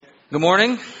Good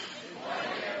morning.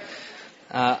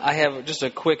 I have just a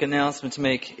quick announcement to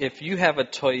make. If you have a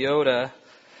Toyota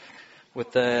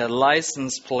with a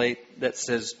license plate that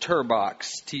says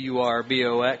Turbox,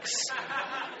 Turbox,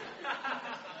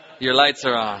 your lights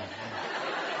are on.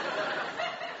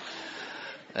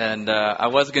 And I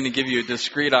was going to give you a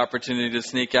discreet opportunity to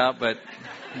sneak out, but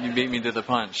you beat me to the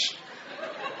punch.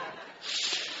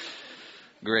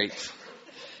 Great.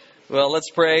 Well, let's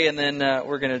pray, and then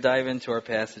we're going to dive into our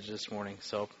passage this morning.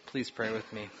 So please pray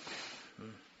with me.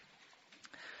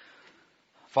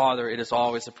 Father, it is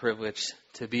always a privilege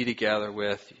to be together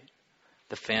with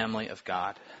the family of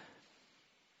God.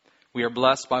 We are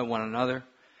blessed by one another,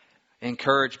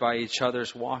 encouraged by each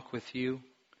other's walk with you.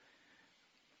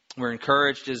 We're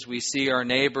encouraged as we see our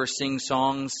neighbors sing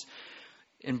songs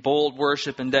in bold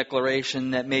worship and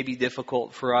declaration that may be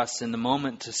difficult for us in the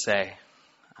moment to say.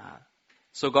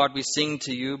 So God, we sing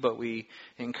to you, but we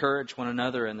encourage one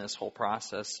another in this whole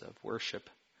process of worship.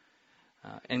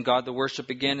 And God, the worship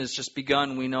again has just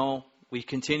begun. We know we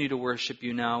continue to worship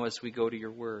you now as we go to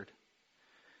your word.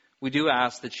 We do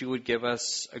ask that you would give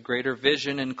us a greater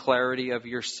vision and clarity of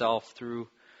yourself through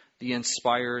the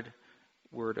inspired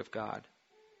word of God.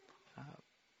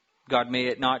 God, may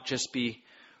it not just be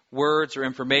words or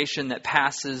information that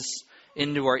passes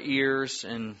into our ears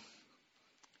and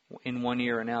in one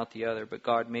ear and out the other, but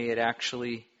God, may it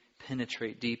actually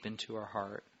penetrate deep into our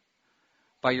heart.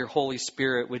 By your Holy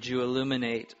Spirit, would you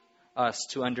illuminate us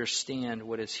to understand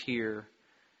what is here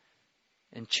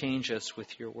and change us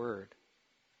with your word?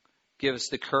 Give us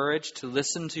the courage to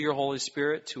listen to your Holy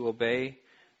Spirit, to obey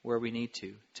where we need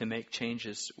to make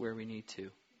changes where we need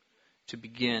to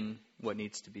begin what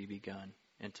needs to be begun,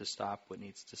 and to stop what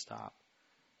needs to stop.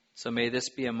 So may this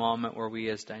be a moment where we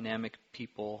as dynamic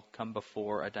people come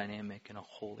before a dynamic and a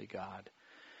holy God,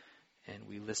 and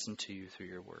we listen to you through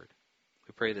your word.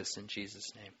 We pray this in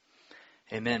Jesus' name.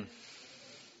 Amen.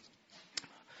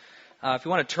 If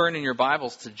you want to turn in your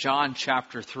Bibles to John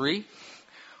chapter 3,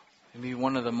 maybe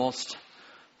one of the most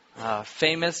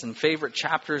famous and favorite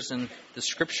chapters in the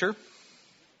Scripture.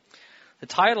 The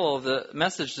title of the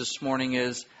message this morning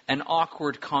is An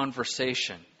Awkward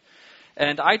Conversation.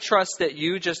 And I trust that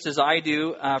you, just as I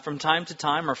do, from time to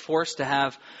time are forced to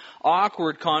have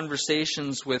awkward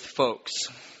conversations with folks.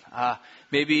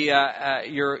 Maybe you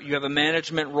have a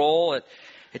management role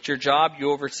at your job.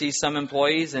 You oversee some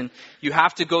employees, and you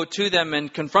have to go to them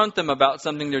and confront them about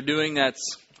something they're doing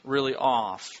that's really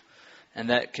off. And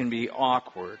that can be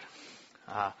awkward.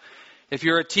 If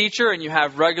you're a teacher and you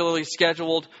have regularly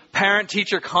scheduled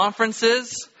parent-teacher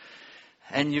conferences,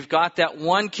 and you've got that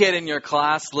one kid in your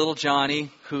class, little Johnny,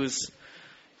 who's,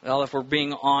 well, if we're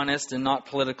being honest and not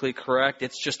politically correct,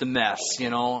 it's just a mess, you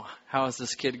know. How is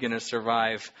this kid going to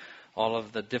survive all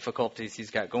of the difficulties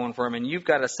he's got going for him? And you've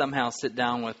got to somehow sit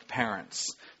down with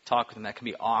parents, talk with them. That can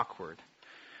be awkward.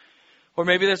 Or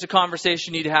maybe there's a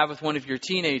conversation you need to have with one of your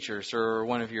teenagers or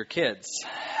one of your kids.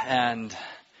 And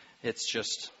it's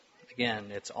just, again,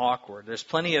 it's awkward. There's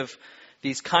plenty of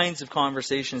these kinds of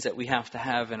conversations that we have to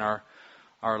have in our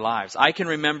lives. I can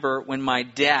remember when my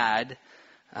dad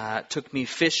took me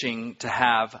fishing to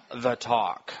have the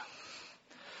talk.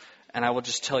 And I will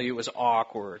just tell you it was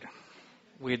awkward.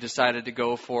 We had decided to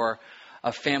go for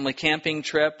a family camping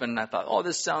trip, and I thought, oh,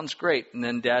 this sounds great. And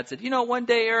then Dad said, you know, one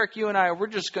day, Eric, you and I, we're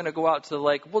just going to go out to the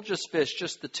lake. We'll just fish,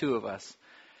 just the two of us.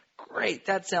 Great,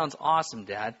 that sounds awesome,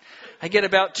 Dad. I get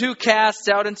about 2 casts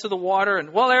out into the water,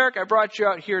 and, well, Eric, I brought you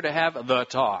out here to have the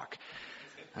talk.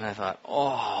 And I thought,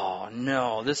 oh,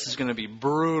 no, this is going to be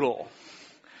brutal.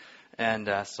 And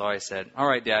so I said, all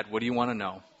right, Dad, what do you want to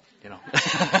know? You know,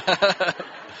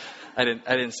 I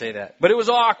didn't say that, but it was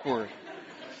awkward.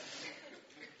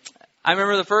 I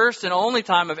remember the first and only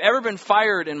time I've ever been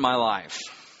fired in my life.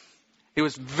 It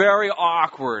was very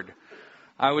awkward.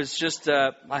 I was just,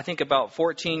 I think about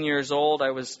 14 years old.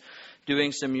 I was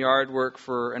doing some yard work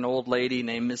for an old lady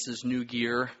named Mrs.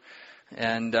 Newgear.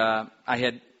 And I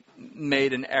had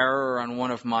made an error on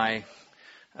one of my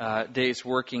days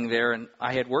working there. And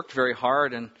I had worked very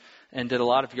hard and did a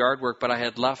lot of yard work, but I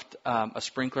had left a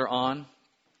sprinkler on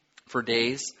for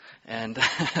days. And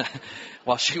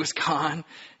while she was gone,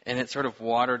 and it sort of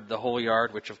watered the whole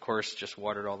yard, which of course just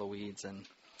watered all the weeds. And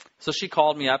so she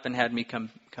called me up and had me come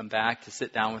back to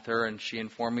sit down with her, and she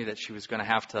informed me that she was going to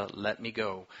have to let me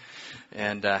go,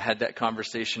 and had that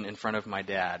conversation in front of my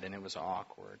dad, and it was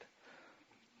awkward.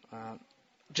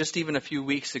 Just even a few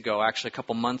weeks ago, actually a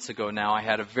couple months ago now, I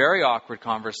had a very awkward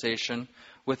conversation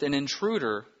with an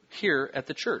intruder here at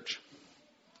the church.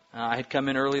 I had come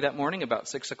in early that morning, about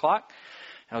 6 o'clock.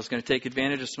 I was going to take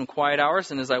advantage of some quiet hours,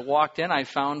 and as I walked in, I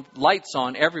found lights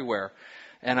on everywhere.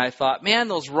 And I thought, man,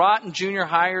 those rotten junior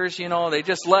hires, they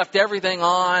just left everything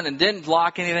on and didn't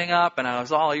lock anything up. And I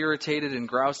was all irritated and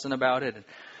grousing about it. And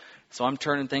so I'm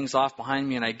turning things off behind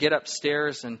me, and I get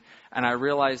upstairs, and I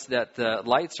realize that the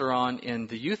lights are on in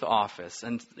the youth office.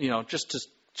 And, just to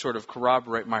sort of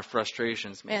corroborate my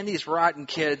frustrations. Man, these rotten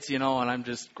kids, and I'm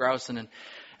just grousing.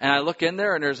 And I look in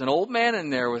there, and there's an old man in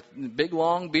there with a big,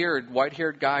 long beard,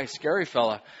 white-haired guy, scary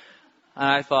fella. And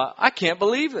I thought, I can't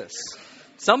believe this.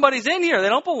 Somebody's in here. They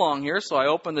don't belong here. So I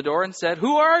opened the door and said,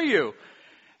 who are you?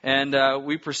 And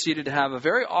we proceeded to have a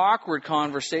very awkward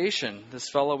conversation. This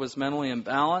fellow was mentally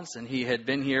imbalanced, and he had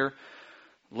been here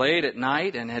late at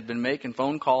night and had been making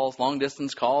phone calls,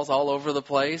 long-distance calls all over the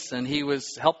place. And he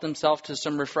helped himself to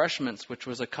some refreshments, which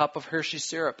was a cup of Hershey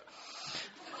syrup.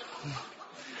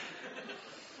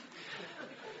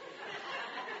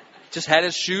 Just had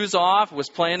his shoes off, was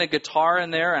playing a guitar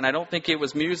in there, and I don't think it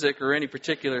was music or any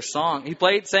particular song. He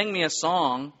sang me a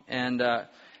song, and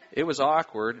it was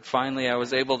awkward. Finally, I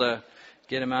was able to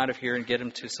get him out of here and get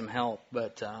him to some help.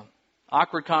 But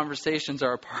awkward conversations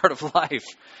are a part of life,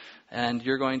 and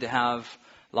you're going to have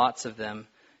lots of them.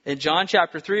 In John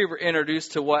chapter 3, we're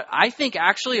introduced to what I think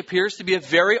actually appears to be a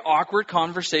very awkward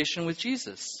conversation with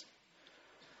Jesus.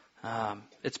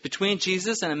 It's between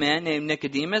Jesus and a man named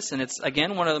Nicodemus, and it's,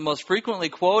 again, one of the most frequently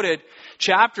quoted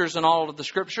chapters in all of the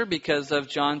Scripture because of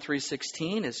John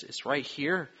 3:16. It's right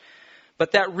here.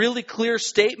 But that really clear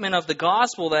statement of the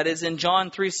gospel that is in John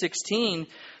 3:16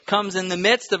 comes in the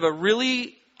midst of a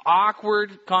really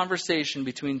awkward conversation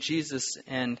between Jesus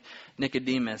and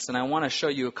Nicodemus. And I want to show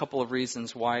you a couple of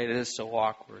reasons why it is so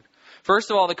awkward.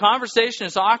 First of all, the conversation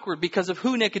is awkward because of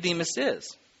who Nicodemus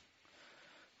is.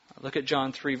 Look at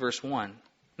John 3, verse 1.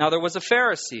 Now there was a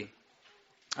Pharisee,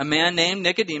 a man named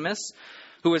Nicodemus,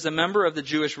 who was a member of the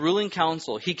Jewish ruling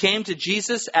council. He came to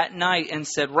Jesus at night and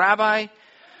said, Rabbi,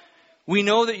 we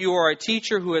know that you are a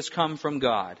teacher who has come from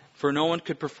God, for no one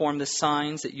could perform the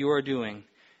signs that you are doing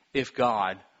if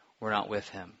God were not with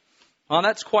him. Well,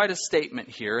 that's quite a statement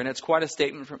here, and it's quite a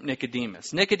statement from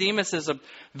Nicodemus. Nicodemus is a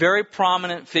very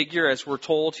prominent figure, as we're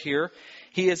told here.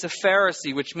 He is a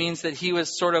Pharisee, which means that he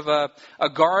was sort of a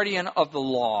guardian of the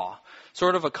law,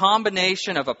 sort of a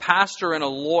combination of a pastor and a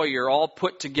lawyer all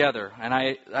put together. And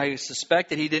I suspect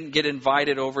that he didn't get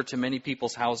invited over to many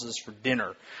people's houses for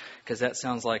dinner, because that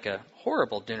sounds like a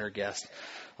horrible dinner guest.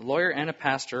 A lawyer and a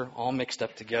pastor all mixed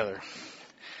up together.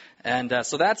 And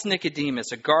so that's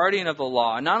Nicodemus, a guardian of the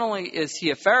law. And not only is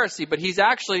he a Pharisee, but he's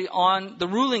actually on the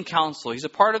ruling council. He's a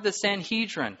part of the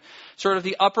Sanhedrin, sort of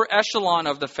the upper echelon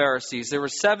of the Pharisees. There were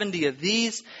 70 of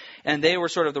these, and they were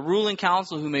sort of the ruling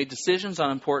council who made decisions on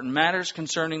important matters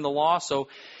concerning the law. So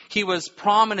he was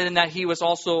prominent in that he was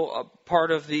also a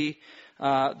part of the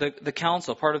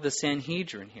council, part of the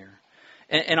Sanhedrin here.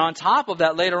 And on top of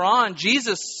that, later on,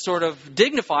 Jesus sort of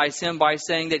dignifies him by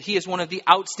saying that he is one of the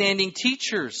outstanding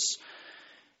teachers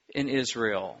in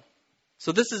Israel.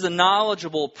 So this is a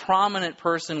knowledgeable, prominent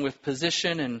person with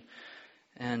position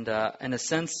and in a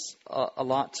sense, a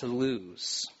lot to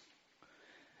lose.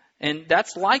 And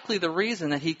that's likely the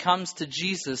reason that he comes to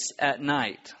Jesus at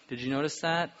night. Did you notice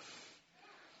that?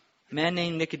 A man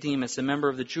named Nicodemus, a member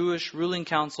of the Jewish ruling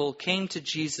council, came to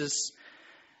Jesus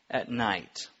at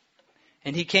night.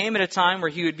 And he came at a time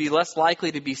where he would be less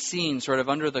likely to be seen, sort of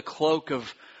under the cloak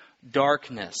of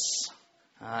darkness.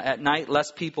 At night,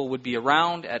 less people would be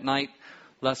around. At night,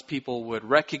 less people would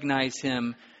recognize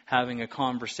him having a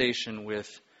conversation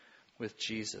with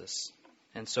Jesus.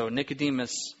 And so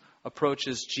Nicodemus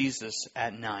approaches Jesus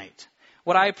at night.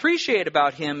 What I appreciate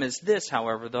about him is this,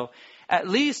 however, though. At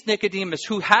least Nicodemus,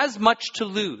 who has much to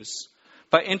lose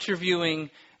by interviewing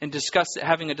and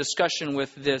having a discussion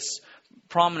with this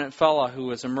prominent fellow who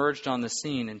has emerged on the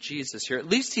scene in Jesus here, at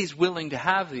least he's willing to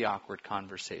have the awkward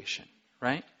conversation,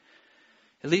 right?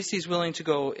 At least he's willing to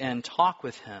go and talk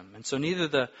with him. And so neither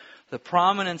the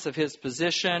prominence of his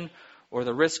position or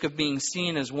the risk of being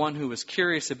seen as one who was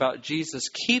curious about Jesus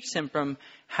keeps him from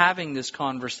having this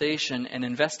conversation and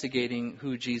investigating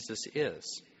who Jesus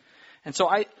is. And so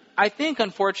I think,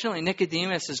 unfortunately,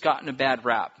 Nicodemus has gotten a bad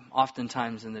rap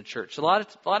oftentimes in the church. A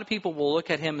lot of people will look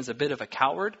at him as a bit of a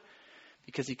coward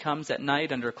because he comes at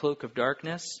night under a cloak of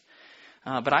darkness.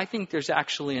 But I think there's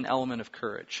actually an element of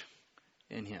courage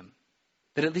in him.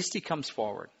 That at least he comes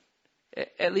forward.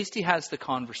 At least he has the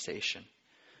conversation.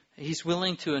 He's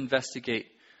willing to investigate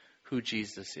who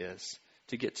Jesus is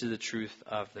to get to the truth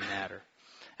of the matter.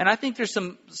 And I think there's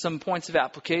some points of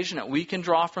application that we can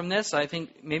draw from this. I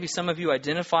think maybe some of you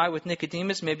identify with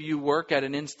Nicodemus. Maybe you work at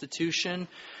an institution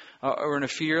or in a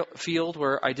field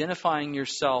where identifying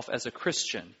yourself as a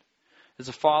Christian as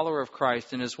a follower of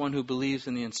Christ and as one who believes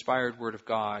in the inspired Word of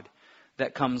God,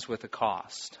 that comes with a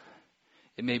cost.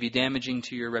 It may be damaging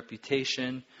to your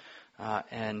reputation,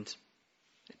 and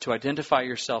to identify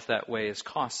yourself that way is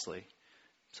costly.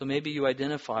 So maybe you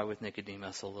identify with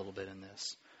Nicodemus a little bit in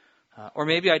this. Or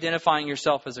maybe identifying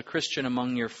yourself as a Christian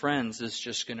among your friends is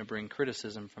just going to bring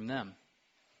criticism from them,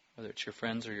 whether it's your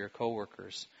friends or your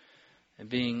coworkers. And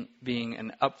being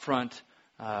an upfront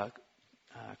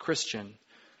Christian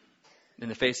in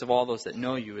the face of all those that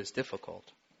know you is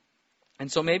difficult.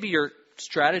 And so maybe your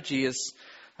strategy is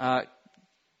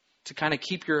to kind of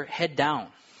keep your head down,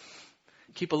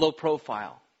 keep a low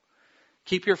profile,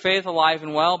 keep your faith alive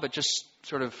and well, but just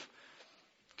sort of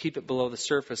keep it below the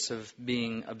surface of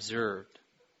being observed.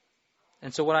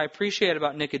 And so what I appreciate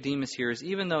about Nicodemus here is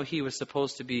even though he was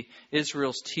supposed to be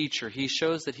Israel's teacher, he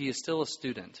shows that he is still a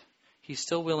student. He's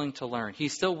still willing to learn.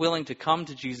 He's still willing to come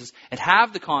to Jesus and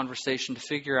have the conversation to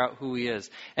figure out who he is.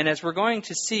 And as we're going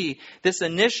to see, this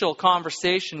initial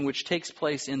conversation which takes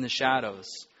place in the shadows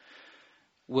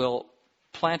will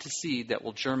plant a seed that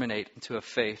will germinate into a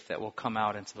faith that will come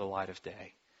out into the light of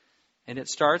day. And it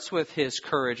starts with his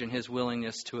courage and his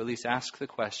willingness to at least ask the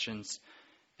questions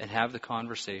and have the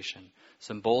conversation.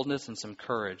 Some boldness and some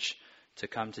courage to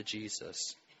come to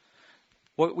Jesus.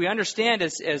 What we understand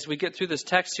is, as we get through this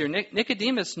text here,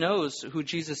 Nicodemus knows who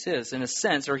Jesus is in a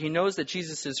sense, or he knows that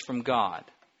Jesus is from God.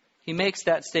 He makes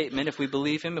that statement if we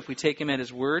believe him, if we take him at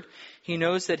his word. He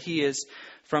knows that he is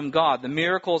from God. The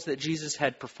miracles that Jesus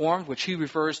had performed, which he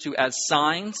refers to as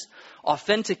signs,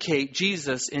 authenticate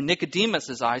Jesus in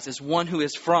Nicodemus' eyes as one who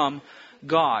is from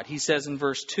God. He says in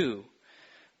verse 2,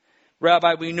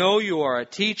 "Rabbi, we know you are a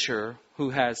teacher who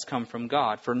has come from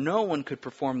God, for no one could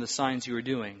perform the signs you are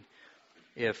doing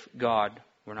if God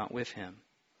were not with him."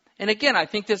 And again, I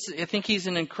think he's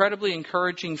an incredibly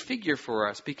encouraging figure for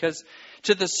us, because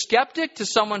to the skeptic, to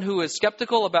someone who is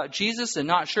skeptical about Jesus and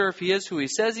not sure if he is who he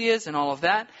says he is and all of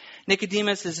that,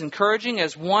 Nicodemus is encouraging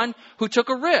as one who took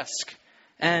a risk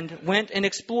and went and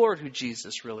explored who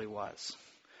Jesus really was.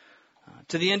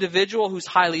 To the individual who's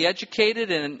highly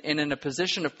educated and in a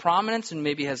position of prominence and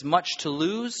maybe has much to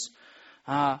lose,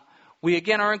 we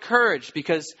again are encouraged,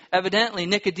 because evidently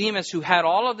Nicodemus, who had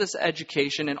all of this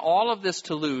education and all of this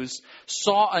to lose,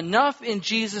 saw enough in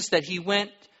Jesus that he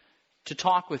went to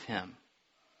talk with him.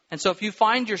 And so if you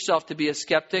find yourself to be a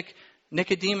skeptic,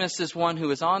 Nicodemus is one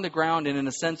who is on the ground and in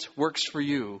a sense works for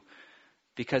you,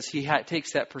 because he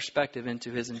takes that perspective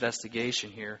into his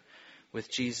investigation here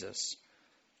with Jesus.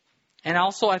 And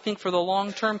also I think for the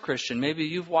long-term Christian, maybe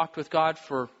you've walked with God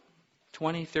for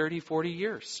 20, 30, 40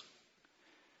 years.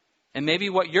 And maybe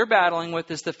what you're battling with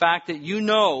is the fact that you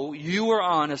know you are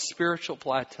on a spiritual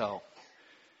plateau.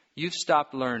 You've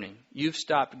stopped learning. You've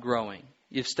stopped growing.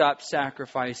 You've stopped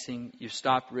sacrificing. You've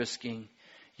stopped risking.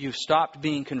 You've stopped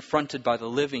being confronted by the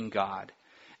living God.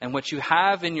 And what you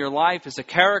have in your life is a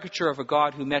caricature of a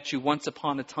God who met you once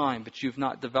upon a time, but you've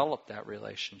not developed that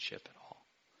relationship at all.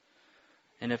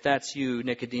 And if that's you,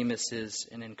 Nicodemus is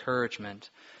an encouragement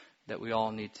that we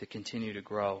all need to continue to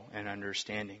grow in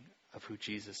understanding of who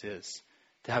Jesus is,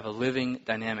 to have a living,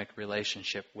 dynamic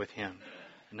relationship with him,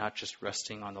 and not just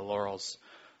resting on the laurels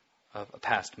of a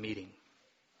past meeting.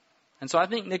 And so I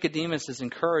think Nicodemus is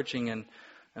encouraging in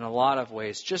a lot of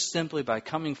ways, just simply by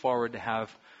coming forward to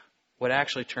have what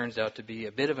actually turns out to be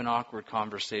a bit of an awkward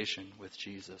conversation with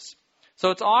Jesus.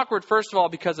 So it's awkward, first of all,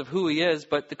 because of who he is,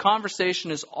 but the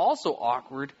conversation is also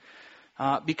awkward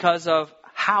because of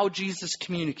how Jesus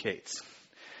communicates.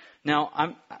 Now,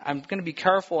 I'm going to be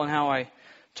careful in how I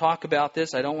talk about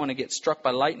this. I don't want to get struck by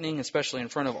lightning, especially in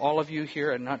front of all of you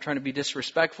here. I'm not trying to be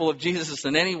disrespectful of Jesus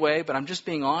in any way, but I'm just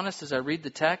being honest as I read the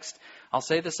text. I'll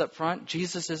say this up front.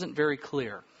 Jesus isn't very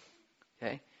clear.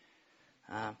 Okay?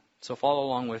 So follow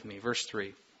along with me. Verse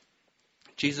 3.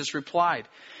 Jesus replied,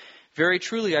 "Very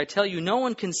truly, I tell you, no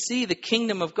one can see the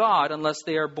kingdom of God unless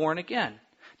they are born again."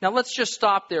 Now, let's just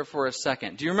stop there for a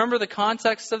second. Do you remember the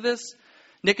context of this?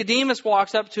 Nicodemus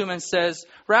walks up to him and says,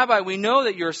 "Rabbi, we know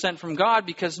that you're sent from God,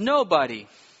 because nobody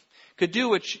could do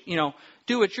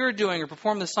what you're doing or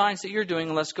perform the signs that you're doing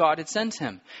unless God had sent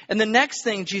him." And the next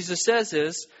thing Jesus says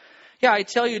is, "Yeah, I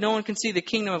tell you, no one can see the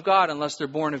kingdom of God unless they're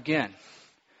born again."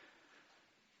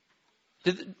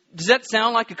 Does that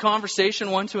sound like a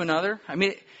conversation one to another? I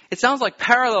mean, it sounds like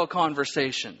parallel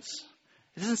conversations.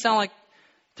 It doesn't sound like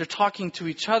they're talking to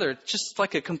each other. It's just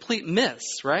like a complete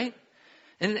miss, right?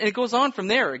 And it goes on from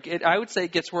there. I would say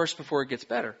it gets worse before it gets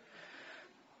better.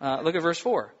 Look at verse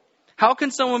 4. "How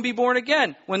can someone be born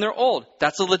again when they're old?"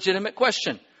 That's a legitimate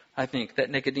question, I think,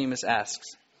 that Nicodemus asks.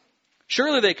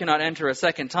 "Surely they cannot enter a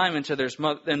second time into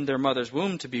their mother's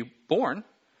womb to be born."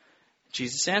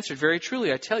 Jesus answered, very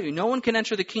truly, I tell you, no one can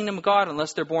enter the kingdom of God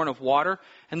unless they're born of water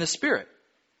and the Spirit.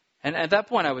 And at that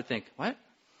point I would think, what?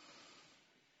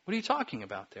 What are you talking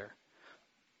about there?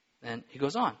 And he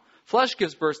goes on. Flesh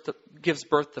gives birth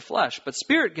to flesh, but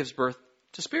Spirit gives birth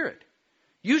to spirit.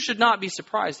 You should not be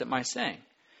surprised at my saying,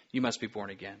 you must be born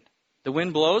again. The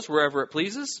wind blows wherever it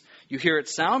pleases. You hear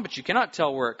its sound, but you cannot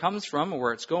tell where it comes from or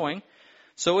where it's going.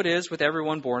 So it is with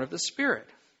everyone born of the Spirit.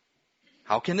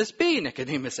 How can this be?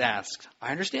 Nicodemus asked.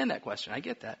 I understand that question. I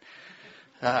get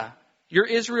that. You're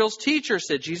Israel's teacher,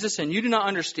 said Jesus, and you do not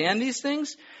understand these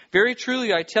things? Very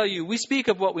truly, I tell you, we speak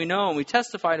of what we know and we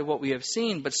testify to what we have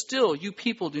seen, but still you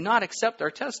people do not accept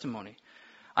our testimony.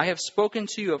 I have spoken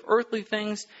to you of earthly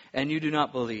things, and you do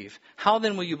not believe. How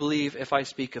then will you believe if I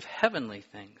speak of heavenly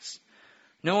things?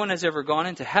 No one has ever gone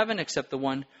into heaven except the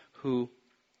one who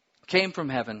came from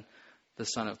heaven, the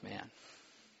Son of Man.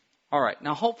 All right,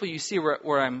 now hopefully you see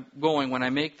where I'm going when I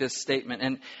make this statement.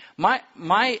 And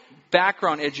my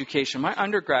background education, my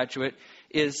undergraduate,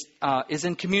 is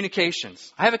in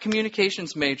communications. I have a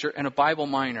communications major and a Bible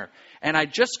minor. And I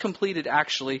just completed,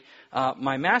 actually,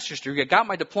 my master's degree. I got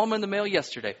my diploma in the mail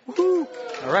yesterday. Woo-hoo.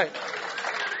 All right.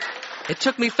 It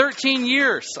took me 13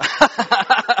 years.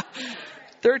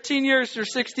 13 years for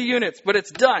 60 units, but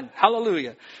it's done.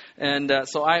 Hallelujah. And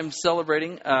so I am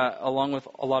celebrating, along with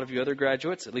a lot of you other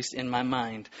graduates, at least in my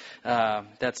mind,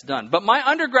 that's done. But my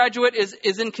undergraduate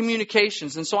is in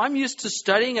communications. And so I'm used to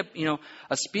studying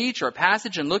a speech or a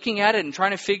passage and looking at it and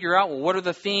trying to figure out, well, what are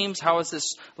the themes? How is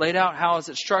this laid out? How is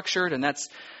it structured? And that's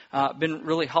been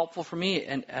really helpful for me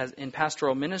in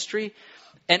pastoral ministry.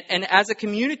 And as a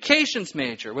communications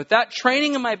major, with that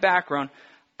training in my background,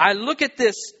 I look at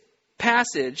this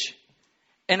passage,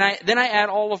 and then I add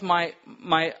all of my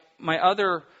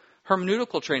other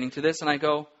hermeneutical training to this, and I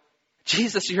go,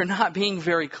 Jesus, you're not being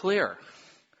very clear.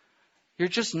 You're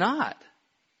just not.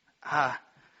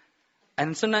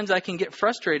 And sometimes I can get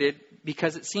frustrated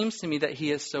because it seems to me that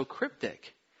he is so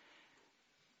cryptic.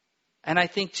 And I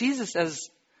think Jesus,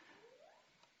 as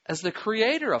the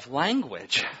creator of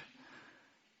language,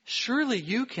 surely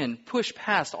you can push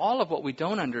past all of what we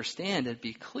don't understand and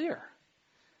be clear.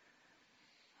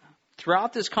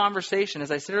 Throughout this conversation, as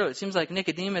I said earlier, it seems like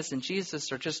Nicodemus and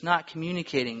Jesus are just not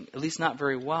communicating, at least not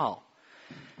very well.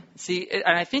 See,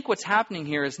 and I think what's happening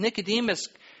here is Nicodemus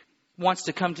wants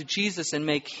to come to Jesus and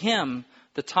make him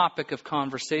the topic of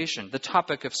conversation, the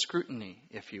topic of scrutiny,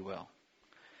 if you will.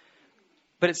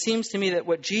 But it seems to me that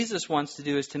what Jesus wants to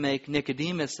do is to make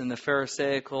Nicodemus in the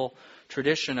Pharisaical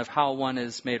tradition of how one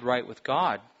is made right with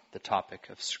God the topic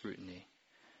of scrutiny.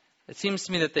 It seems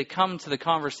to me that they come to the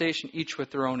conversation each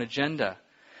with their own agenda.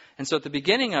 And so at the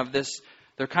beginning of this,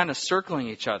 they're kind of circling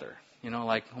each other,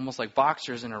 almost like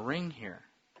boxers in a ring here.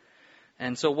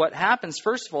 And so what happens,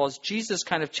 first of all, is Jesus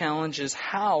kind of challenges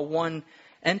how one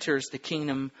enters the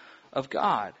kingdom of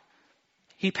God.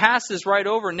 He passes right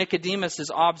over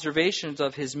Nicodemus' observations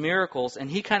of his miracles, and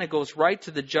he kind of goes right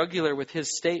to the jugular with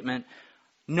his statement,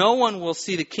 no one will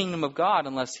see the kingdom of God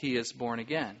unless he is born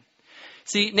again.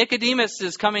 See, Nicodemus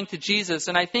is coming to Jesus,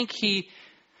 and I think he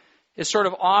is sort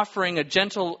of offering a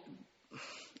gentle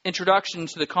introduction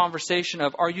to the conversation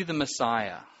of, are you the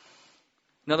Messiah?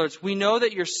 In other words, we know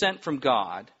that you're sent from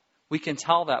God. We can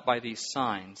tell that by these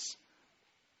signs.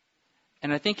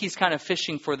 And I think he's kind of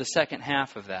fishing for the second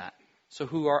half of that. So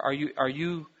who are you? Are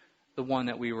you the one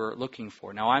that we were looking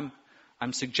for? Now,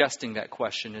 I'm suggesting that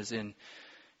question is in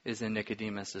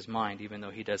Nicodemus' mind, even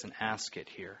though he doesn't ask it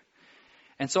here.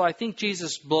 And so I think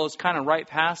Jesus blows kind of right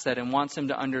past that and wants him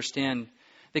to understand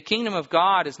the kingdom of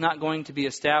God is not going to be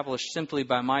established simply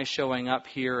by my showing up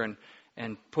here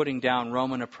and putting down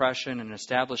Roman oppression and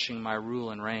establishing my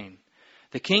rule and reign.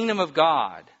 The kingdom of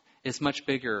God is much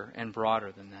bigger and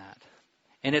broader than that.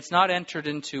 And it's not entered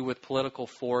into with political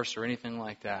force or anything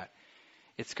like that.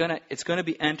 It's going to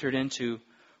be entered into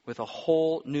with a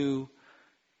whole new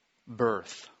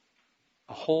birth,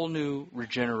 a whole new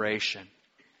regeneration,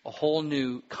 a whole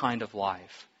new kind of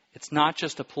life. It's not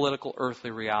just a political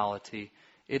earthly reality.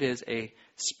 It is a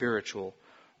spiritual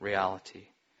reality.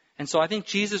 And so I think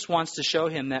Jesus wants to show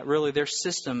him that really their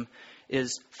system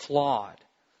is flawed.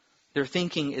 Their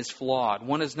thinking is flawed.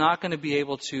 One is not going to be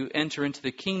able to enter into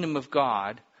the kingdom of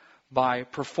God by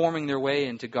performing their way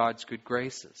into God's good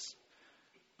graces.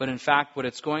 But in fact, what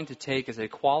it's going to take is a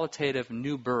qualitative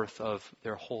new birth of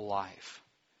their whole life.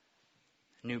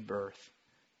 New birth.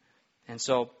 And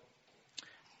so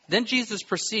then Jesus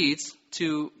proceeds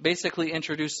to basically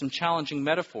introduce some challenging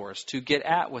metaphors to get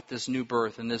at what this new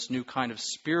birth and this new kind of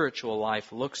spiritual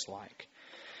life looks like.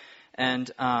 And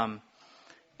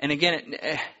again,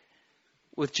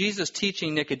 with Jesus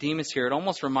teaching Nicodemus here, it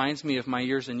almost reminds me of my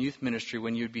years in youth ministry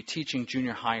when you'd be teaching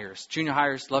junior hires. Junior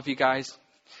hires, love you guys.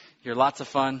 You're lots of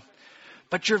fun.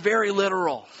 But you're very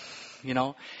literal, you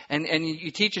know. And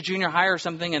you teach a junior hire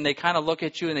something and they kind of look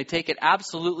at you and they take it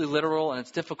absolutely literal, and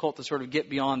it's difficult to sort of get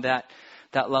beyond that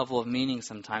level of meaning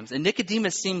sometimes. And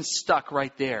Nicodemus seems stuck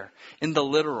right there in the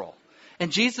literal.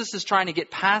 And Jesus is trying to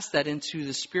get past that into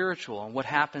the spiritual and what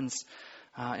happens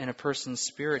in a person's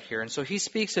spirit here. And so he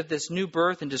speaks of this new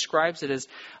birth and describes it as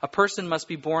a person must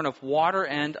be born of water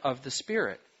and of the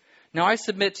Spirit. Now I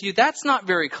submit to you, that's not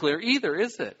very clear either,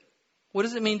 is it? What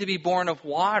does it mean to be born of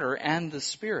water and the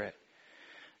Spirit?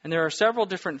 And there are several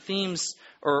different themes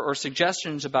or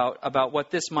suggestions about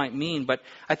what this might mean. But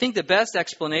I think the best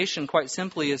explanation, quite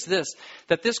simply, is this: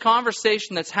 that this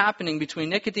conversation that's happening between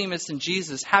Nicodemus and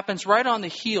Jesus happens right on the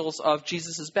heels of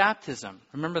Jesus' baptism.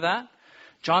 Remember that?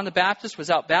 John the Baptist was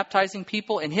out baptizing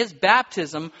people, and his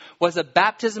baptism was a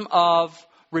baptism of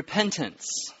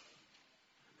repentance.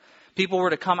 People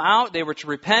were to come out, they were to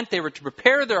repent, they were to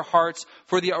prepare their hearts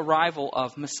for the arrival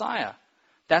of Messiah.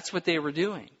 That's what they were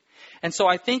doing. And so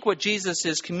I think what Jesus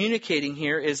is communicating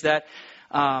here is that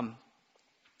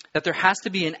there has to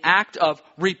be an act of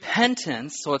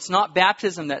repentance. So it's not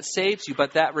baptism that saves you,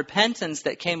 but that repentance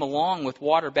that came along with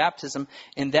water baptism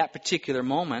in that particular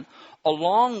moment.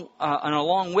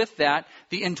 Along with that,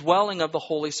 the indwelling of the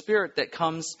Holy Spirit that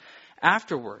comes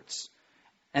afterwards.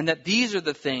 And that these are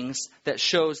the things that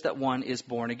shows that one is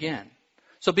born again.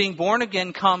 So being born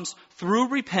again comes through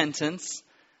repentance,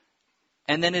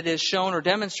 and then it is shown or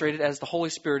demonstrated as the Holy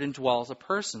Spirit indwells a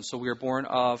person. So we are born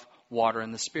of water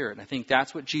and the Spirit. And I think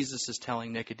that's what Jesus is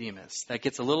telling Nicodemus. That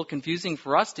gets a little confusing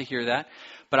for us to hear that,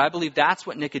 but I believe that's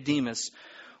what Nicodemus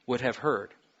would have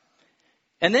heard.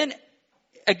 And then,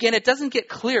 again, it doesn't get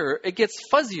clearer, it gets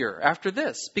fuzzier after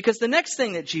this. Because the next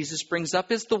thing that Jesus brings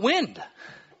up is the wind.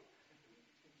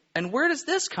 And where does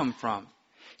this come from?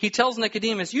 He tells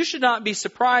Nicodemus, you should not be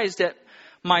surprised at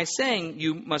my saying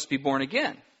you must be born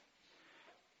again.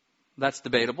 That's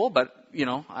debatable, but,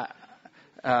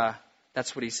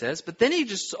 that's what he says. But then he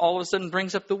just all of a sudden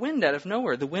brings up the wind out of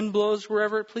nowhere. The wind blows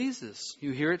wherever it pleases.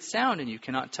 You hear its sound and you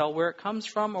cannot tell where it comes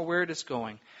from or where it is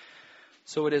going.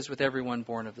 So it is with everyone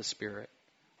born of the Spirit.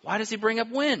 Why does he bring up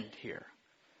wind here?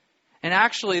 And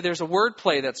actually, there's a word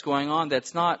play that's going on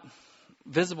that's not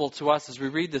visible to us as we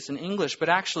read this in English, but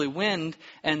actually wind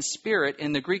and spirit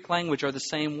in the Greek language are the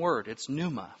same word. It's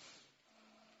pneuma.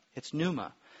 It's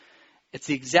pneuma. It's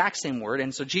the exact same word.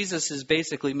 And so Jesus is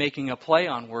basically making a play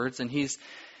on words, and he's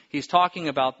talking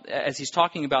about, as he's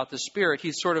talking about the Spirit,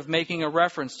 he's sort of making a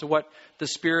reference to what the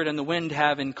Spirit and the wind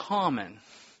have in common.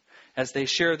 As they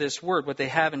share this word, what they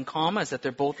have in common is that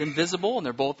they're both invisible and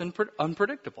they're both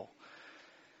unpredictable.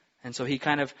 And so he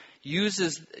kind of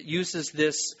uses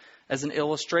this as an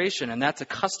illustration, and that's a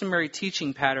customary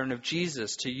teaching pattern of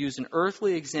Jesus, to use an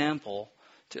earthly example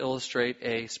to illustrate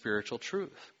a spiritual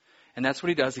truth. And that's what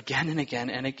he does again and again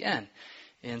and again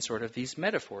in sort of these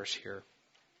metaphors here.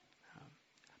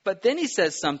 But then he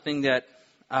says something that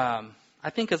I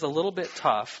think is a little bit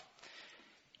tough.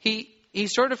 He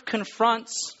sort of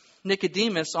confronts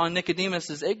Nicodemus on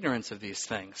Nicodemus's ignorance of these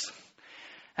things.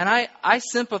 And I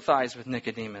sympathize with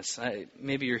Nicodemus.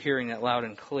 Maybe you're hearing that loud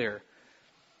and clear.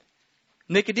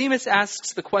 Nicodemus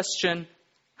asks the question,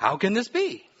 how can this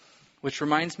be? Which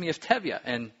reminds me of Tevye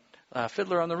and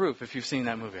Fiddler on the Roof, if you've seen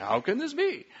that movie. How can this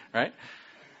be? Right?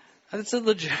 And it's a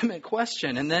legitimate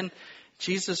question. And then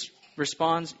Jesus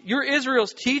responds, you're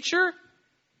Israel's teacher,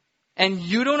 and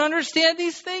you don't understand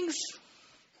these things?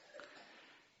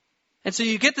 And so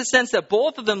you get the sense that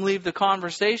both of them leave the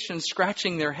conversation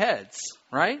scratching their heads,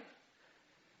 right?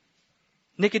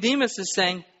 Nicodemus is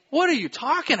saying, what are you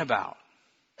talking about?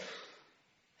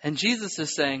 And Jesus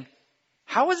is saying,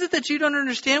 how is it that you don't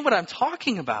understand what I'm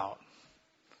talking about?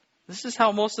 This is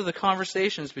how most of the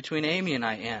conversations between Amy and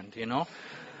I end, you know?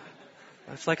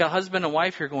 It's like a husband and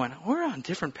wife here going, we're on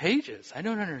different pages. I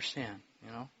don't understand,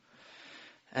 you know?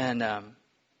 And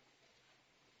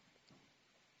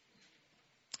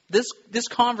this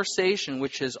conversation,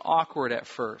 which is awkward at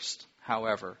first,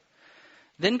 however,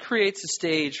 then creates a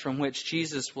stage from which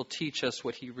Jesus will teach us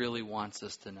what he really wants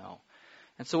us to know.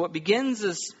 And so what begins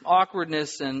as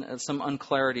awkwardness and some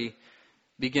unclarity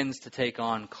begins to take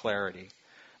on clarity.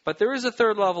 But there is a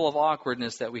third level of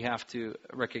awkwardness that we have to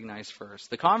recognize first.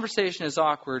 The conversation is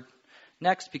awkward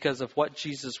next because of what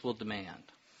Jesus will demand.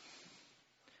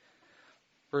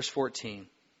 Verse 14.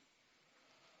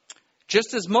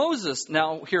 Just as Moses,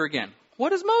 now here again,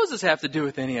 what does Moses have to do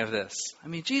with any of this? I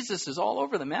mean, Jesus is all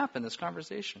over the map in this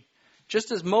conversation.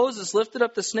 Just as Moses lifted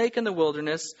up the snake in the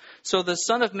wilderness, so the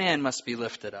Son of Man must be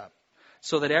lifted up,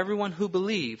 so that everyone who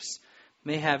believes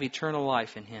may have eternal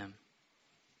life in him.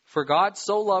 For God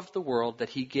so loved the world that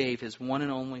he gave his one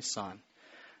and only Son,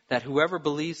 that whoever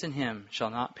believes in him shall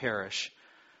not perish,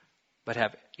 but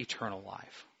have eternal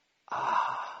life.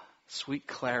 Sweet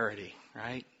clarity,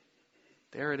 right?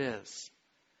 There it is.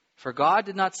 For God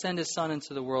did not send his Son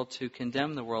into the world to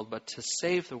condemn the world, but to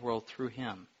save the world through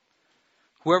him.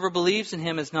 Whoever believes in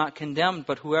him is not condemned,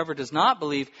 but whoever does not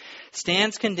believe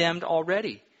stands condemned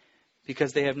already,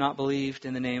 because they have not believed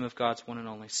in the name of God's one and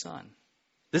only Son.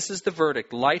 This is the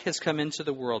verdict. Light has come into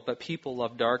the world, but people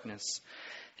love darkness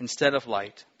instead of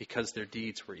light, because their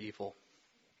deeds were evil.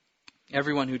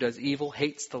 Everyone who does evil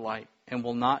hates the light and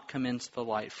will not come into the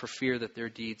light for fear that their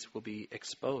deeds will be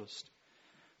exposed.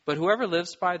 But whoever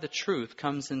lives by the truth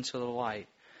comes into the light,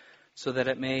 so that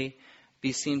it may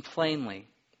be seen plainly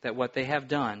that what they have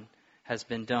done has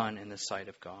been done in the sight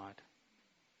of God.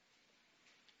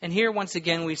 And here, once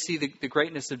again, we see the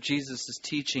greatness of Jesus'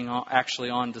 teaching actually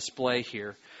on display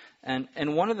here. And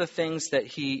one of the things that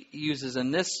he uses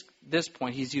in this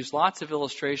point, he's used lots of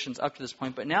illustrations up to this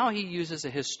point, but now he uses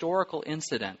a historical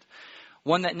incident,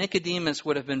 one that Nicodemus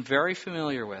would have been very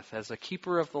familiar with. As a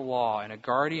keeper of the law and a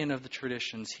guardian of the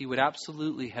traditions, he would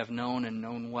absolutely have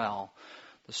known well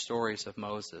the stories of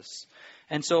Moses.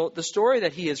 And so the story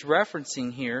that he is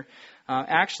referencing here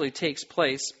actually takes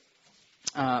place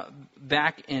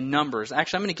back in Numbers.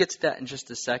 Actually, I'm going to get to that in just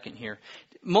a second here.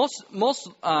 Most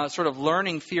sort of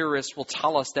learning theorists will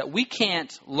tell us that we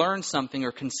can't learn something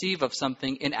or conceive of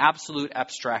something in absolute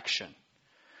abstraction.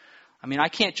 I mean, I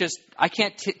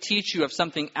can't teach you of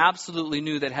something absolutely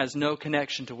new that has no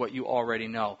connection to what you already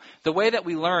know. The way that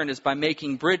we learn is by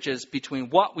making bridges between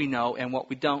what we know and what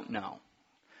we don't know.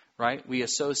 Right? We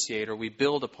associate or we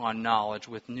build upon knowledge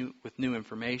with new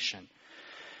information.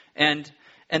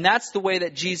 And that's the way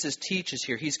that Jesus teaches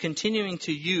here. He's continuing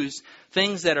to use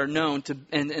things that are known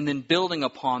and then building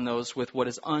upon those with what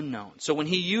is unknown. So when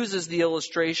he uses the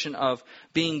illustration of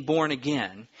being born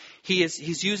again,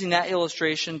 he's using that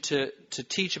illustration to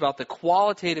teach about the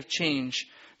qualitative change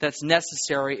that's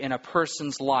necessary in a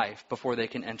person's life before they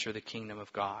can enter the kingdom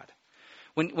of God.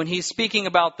 When he's speaking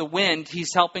about the wind,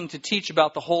 he's helping to teach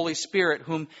about the Holy Spirit,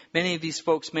 whom many of these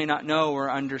folks may not know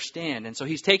or understand. And so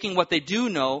he's taking what they do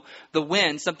know, the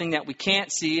wind, something that we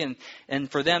can't see, and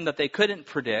for them that they couldn't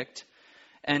predict,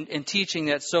 and teaching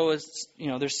that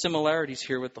there's similarities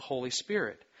here with the Holy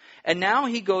Spirit. And now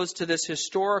he goes to this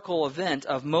historical event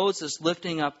of Moses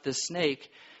lifting up the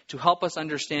snake to help us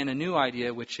understand a new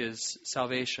idea, which is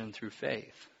salvation through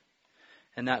faith.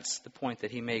 And that's the point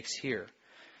that he makes here.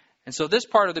 And so this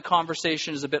part of the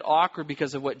conversation is a bit awkward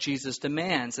because of what Jesus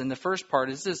demands. And the first part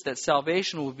is this, that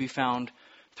salvation will be found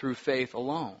through faith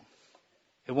alone.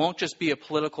 It won't just be a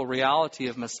political reality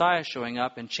of Messiah showing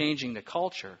up and changing the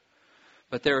culture.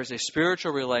 But there is a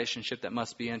spiritual relationship that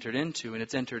must be entered into, and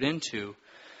it's entered into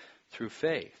through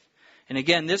faith. And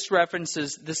again, this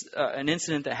references an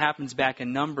incident that happens back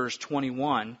in Numbers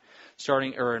 21,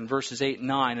 in verses 8 and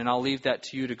 9, and I'll leave that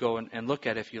to you to go and look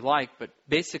at if you like. But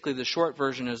basically the short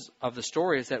version of the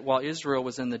story is that while Israel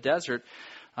was in the desert,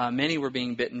 many were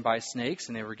being bitten by snakes,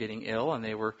 and they were getting ill, and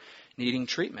they were needing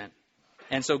treatment.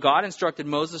 And so God instructed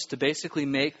Moses to basically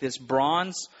make this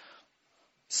bronze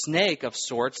snake of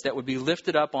sorts that would be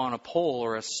lifted up on a pole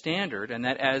or a standard, and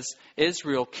that as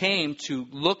Israel came to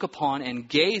look upon and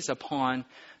gaze upon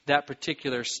that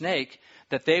particular snake,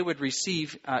 that they would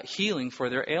receive healing for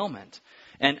their ailment.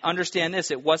 And understand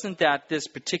this, it wasn't that this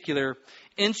particular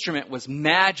instrument was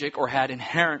magic or had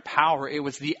inherent power. It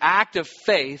was the act of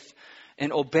faith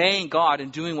and obeying God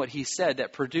and doing what he said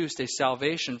that produced a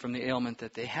salvation from the ailment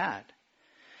that they had.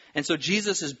 And so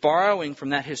Jesus is borrowing from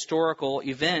that historical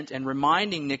event and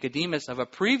reminding Nicodemus of a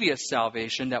previous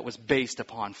salvation that was based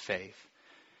upon faith,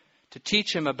 to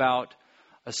teach him about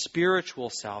a spiritual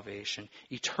salvation,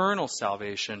 eternal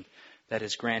salvation that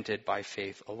is granted by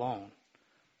faith alone.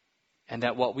 And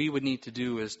that what we would need to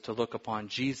do is to look upon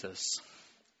Jesus,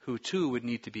 who too would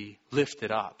need to be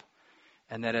lifted up.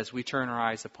 And that as we turn our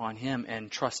eyes upon him and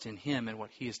trust in him and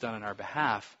what he has done on our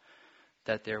behalf,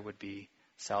 that there would be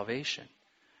salvation.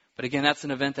 But again, that's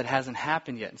an event that hasn't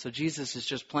happened yet. And so Jesus is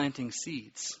just planting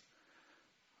seeds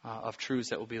of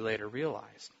truths that will be later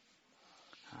realized.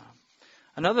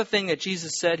 Another thing that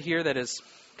Jesus said here that is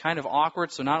kind of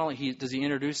awkward. So not only does he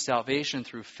introduce salvation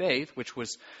through faith, which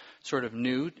was sort of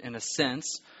new in a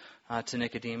sense to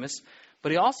Nicodemus,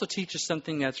 but he also teaches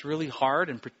something that's really hard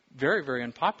and very, very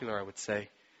unpopular, I would say.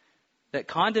 That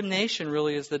condemnation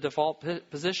really is the default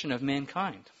position of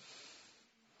mankind.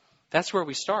 That's where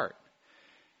we start.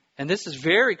 And this is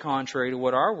very contrary to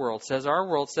what our world says. Our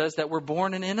world says that we're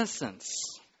born in innocence.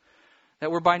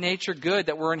 that we're by nature good,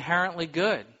 that we're inherently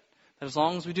good. That as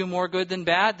long as we do more good than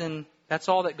bad, then that's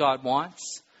all that God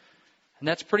wants. And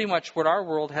that's pretty much what our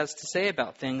world has to say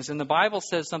about things. And the Bible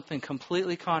says something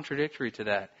completely contradictory to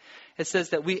that. It says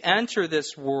that we enter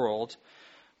this world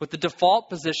with the default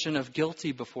position of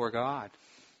guilty before God.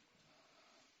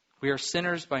 We are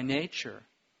sinners by nature.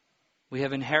 We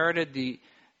have inherited the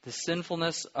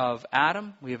sinfulness of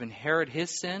Adam. We have inherited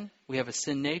his sin. We have a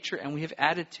sin nature, and we have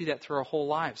added to that through our whole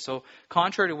lives. So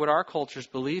contrary to what our culture's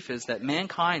belief is that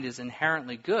mankind is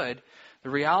inherently good,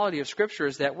 the reality of Scripture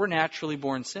is that we're naturally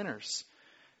born sinners.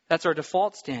 That's our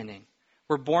default standing.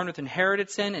 We're born with inherited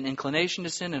sin, an inclination to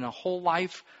sin, and a whole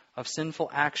life of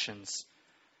sinful actions.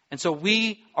 And so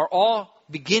we are all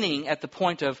beginning at the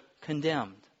point of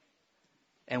condemned.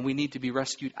 And we need to be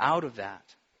rescued out of that.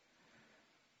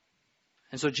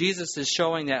 And so Jesus is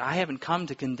showing that I haven't come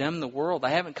to condemn the world. I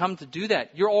haven't come to do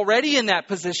that. You're already in that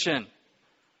position.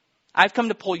 I've come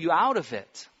to pull you out of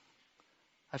it.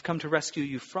 I've come to rescue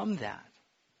you from that.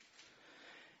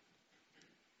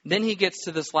 Then he gets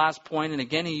to this last point, and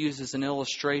again he uses an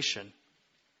illustration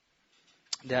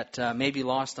that may be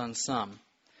lost on some.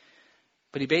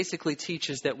 But he basically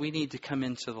teaches that we need to come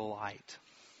into the light.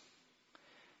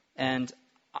 And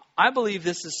I believe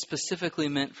this is specifically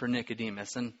meant for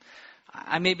Nicodemus. And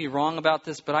I may be wrong about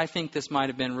this, but I think this might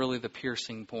have been really the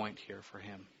piercing point here for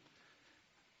him.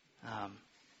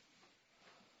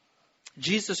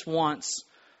 Jesus wants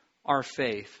our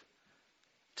faith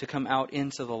to come out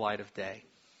into the light of day.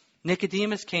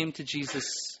 Nicodemus came to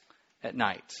Jesus at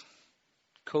night,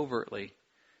 covertly,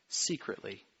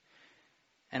 secretly.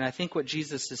 And I think what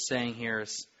Jesus is saying here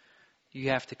is you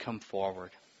have to come forward.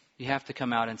 You have to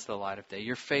come out into the light of day.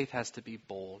 Your faith has to be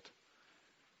bold.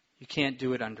 You can't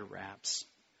do it under wraps.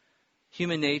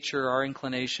 Human nature, our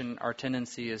inclination, our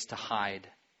tendency is to hide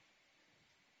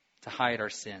our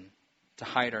sin, to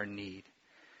hide our need.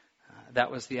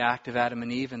 That was the act of Adam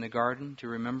and Eve in the garden. Do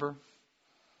you remember?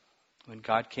 When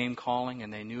God came calling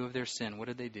and they knew of their sin, what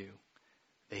did they do?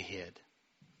 They hid.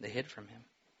 They hid from him.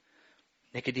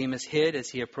 Nicodemus hid as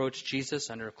he approached Jesus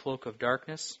under a cloak of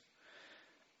darkness.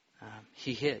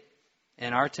 He hid.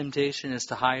 And our temptation is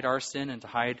to hide our sin and to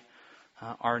hide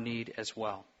our need as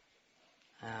well.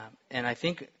 And I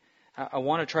think I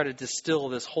want to try to distill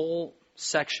this whole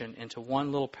section into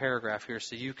one little paragraph here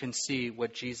so you can see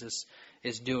what Jesus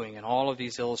is doing and all of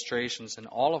these illustrations and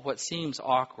all of what seems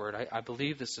awkward. I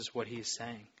believe this is what he's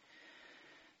saying.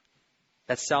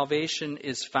 That salvation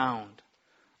is found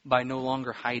by no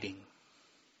longer hiding,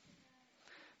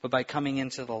 but by coming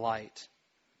into the light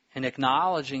and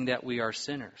acknowledging that we are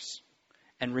sinners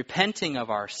and repenting of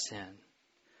our sin.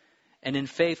 And in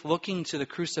faith, looking to the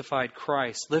crucified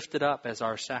Christ, lifted up as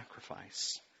our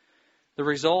sacrifice. The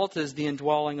result is the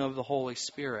indwelling of the Holy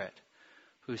Spirit,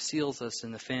 who seals us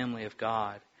in the family of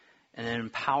God and then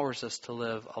empowers us to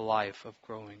live a life of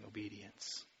growing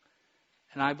obedience.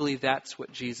 And I believe that's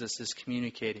what Jesus is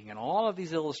communicating. In all of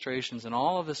these illustrations and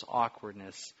all of this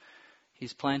awkwardness,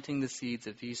 he's planting the seeds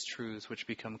of these truths which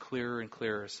become clearer and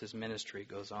clearer as his ministry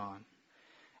goes on.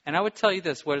 And I would tell you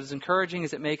this, what is encouraging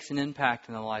is it makes an impact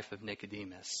in the life of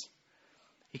Nicodemus.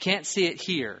 You can't see it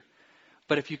here,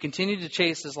 but if you continue to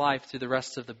chase his life through the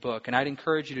rest of the book, and I'd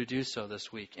encourage you to do so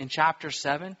this week, in chapter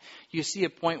 7, you see a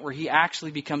point where he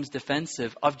actually becomes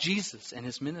defensive of Jesus and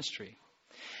his ministry.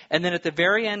 And then at the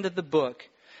very end of the book,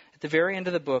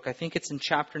 I think it's in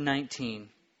chapter 19,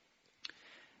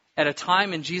 at a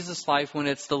time in Jesus' life when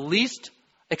it's the least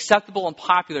acceptable and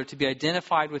popular to be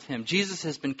identified with him. Jesus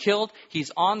has been killed.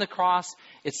 He's on the cross.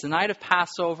 It's the night of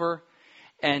Passover.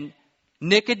 And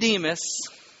Nicodemus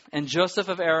and Joseph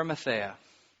of Arimathea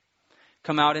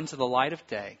come out into the light of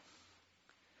day.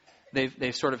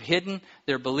 They've sort of hidden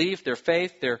their belief, their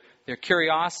faith, their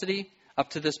curiosity up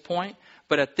to this point.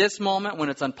 But at this moment, when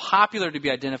it's unpopular to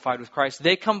be identified with Christ,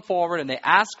 they come forward and they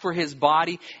ask for his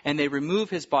body, and they remove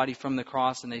his body from the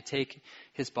cross, and they take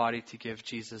his body to give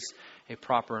Jesus a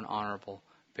proper and honorable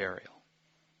burial.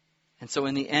 And so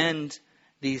in the end,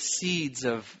 these seeds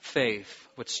of faith,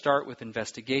 which start with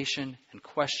investigation and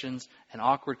questions and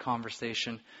awkward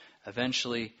conversation,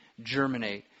 eventually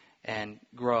germinate and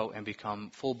grow and become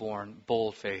full-born,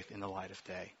 bold faith in the light of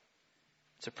day.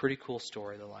 It's a pretty cool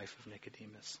story, the life of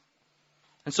Nicodemus.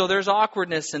 And so there's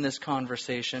awkwardness in this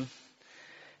conversation,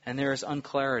 and there is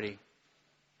unclarity.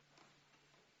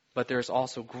 But there's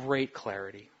also great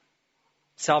clarity.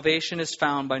 Salvation is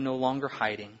found by no longer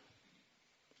hiding,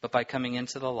 but by coming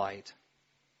into the light,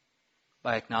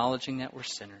 by acknowledging that we're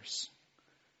sinners,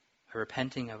 by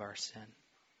repenting of our sin,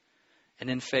 and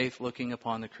in faith looking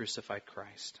upon the crucified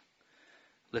Christ,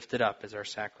 lifted up as our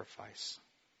sacrifice.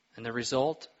 And the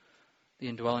result the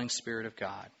indwelling Spirit of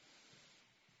God,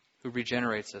 who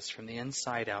regenerates us from the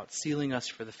inside out, sealing us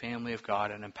for the family of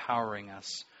God and empowering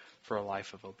us for a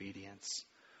life of obedience.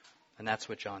 And that's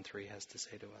what John 3 has to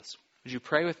say to us. Would you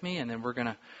pray with me? And then we're going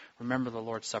to remember the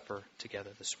Lord's Supper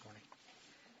together this morning.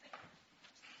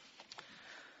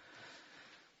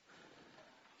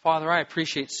 Father, I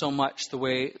appreciate so much the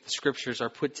way the Scriptures are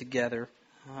put together.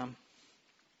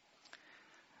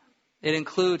 It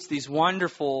includes these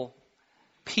wonderful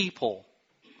people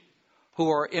who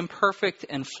are imperfect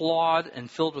and flawed and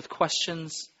filled with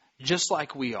questions, just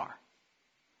like we are.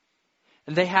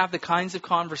 And they have the kinds of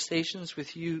conversations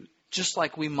with you just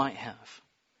like we might have.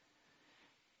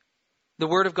 The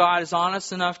Word of God is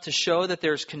honest enough to show that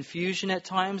there's confusion at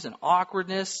times and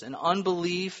awkwardness and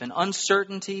unbelief and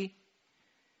uncertainty.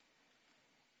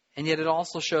 And yet it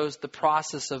also shows the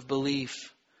process of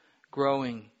belief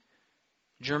growing,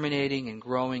 germinating and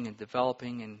growing and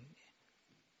developing and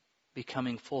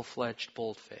becoming full-fledged,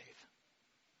 bold faith.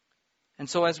 And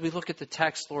so as we look at the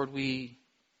text, Lord, we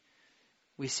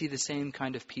see the same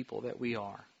kind of people that we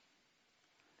are.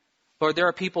 Lord, there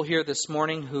are people here this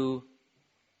morning who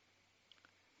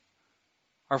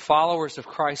are followers of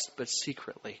Christ, but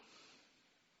secretly.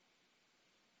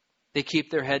 They keep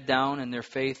their head down and their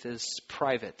faith is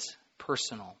private,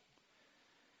 personal.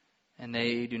 And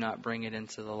they do not bring it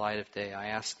into the light of day. I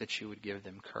ask that you would give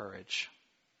them courage.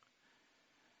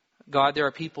 God, there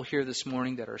are people here this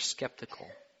morning that are skeptical.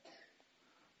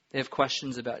 They have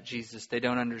questions about Jesus. They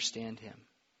don't understand him.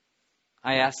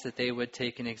 I ask that they would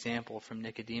take an example from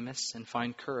Nicodemus and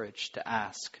find courage to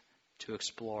ask, to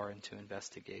explore, and to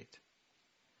investigate.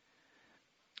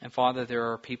 And Father,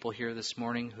 there are people here this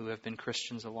morning who have been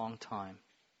Christians a long time,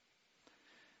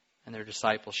 and their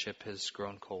discipleship has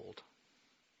grown cold.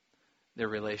 Their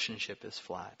relationship is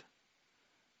flat.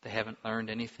 They haven't learned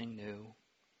anything new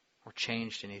or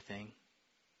changed anything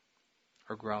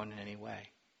or grown in any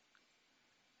way.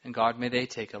 And God, may they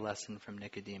take a lesson from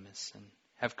Nicodemus and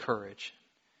have courage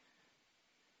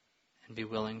and be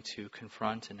willing to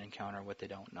confront and encounter what they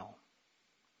don't know.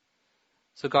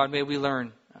 So God, may we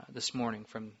learn this morning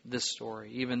from this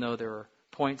story, even though there are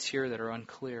points here that are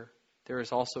unclear, there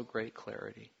is also great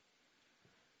clarity.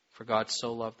 For God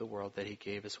so loved the world that he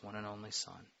gave his one and only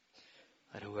Son,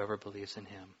 that whoever believes in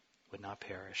him would not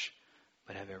perish,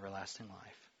 but have everlasting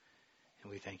life.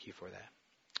 And we thank you for that.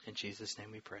 In Jesus'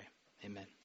 name we pray. Amen.